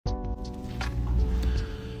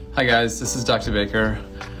Hi guys, this is Dr. Baker.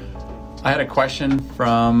 I had a question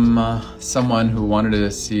from someone who wanted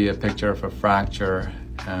to see a picture of a fracture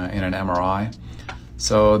in an MRI.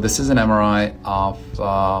 So this is an MRI of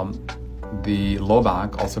the low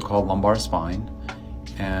back, also called lumbar spine.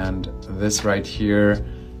 And this right here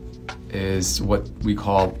is what we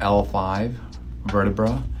call L5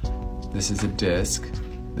 vertebra. This is a disc.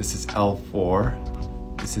 This is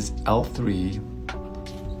L4. This is L3.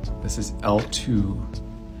 This is L2.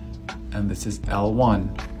 And this is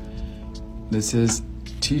L1. This is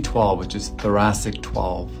T12, which is thoracic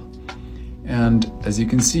 12. And as you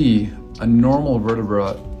can see, a normal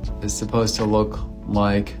vertebra is supposed to look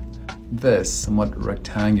like this, somewhat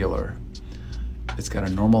rectangular. It's got a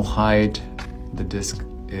normal height, the disc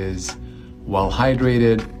is well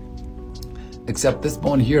hydrated, except this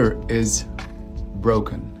bone here is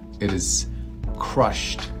broken. It is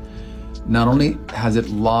crushed. Not only has it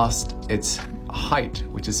lost its height,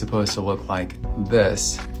 which is supposed to look like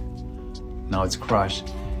this, now it's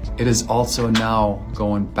crushed, it is also now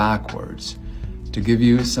going backwards. To give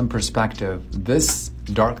you some perspective, this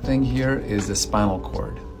dark thing here is the spinal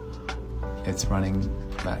cord. It's running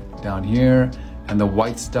back down here, and the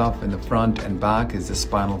white stuff in the front and back is the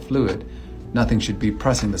spinal fluid. Nothing should be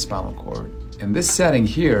pressing the spinal cord. In this setting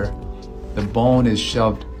here, the bone is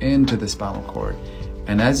shoved into the spinal cord.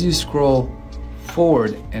 And as you scroll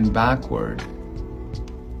forward and backward,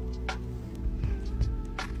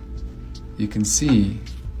 you can see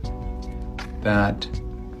that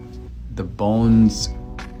the bone's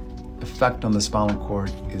effect on the spinal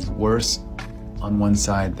cord is worse on one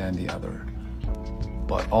side than the other,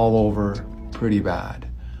 but all over pretty bad.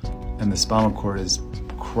 And the spinal cord is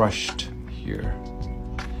crushed here.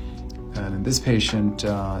 And in this patient,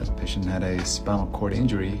 the patient had a spinal cord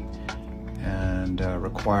injury and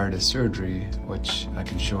required a surgery, which I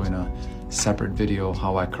can show in a separate video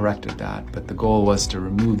how I corrected that. But the goal was to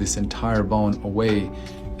remove this entire bone away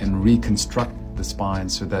and reconstruct the spine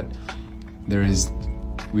so that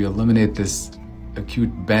we eliminate this acute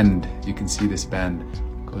bend. You can see this bend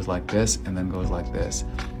goes like this and then goes like this.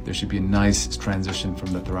 There should be a nice transition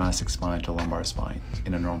from the thoracic spine to lumbar spine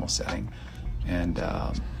in a normal setting. And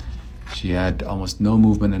she had almost no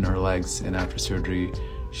movement in her legs, and after surgery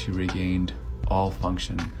she regained all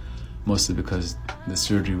function, mostly because the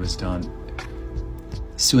surgery was done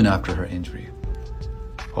soon after her injury.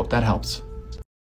 Hope that helps.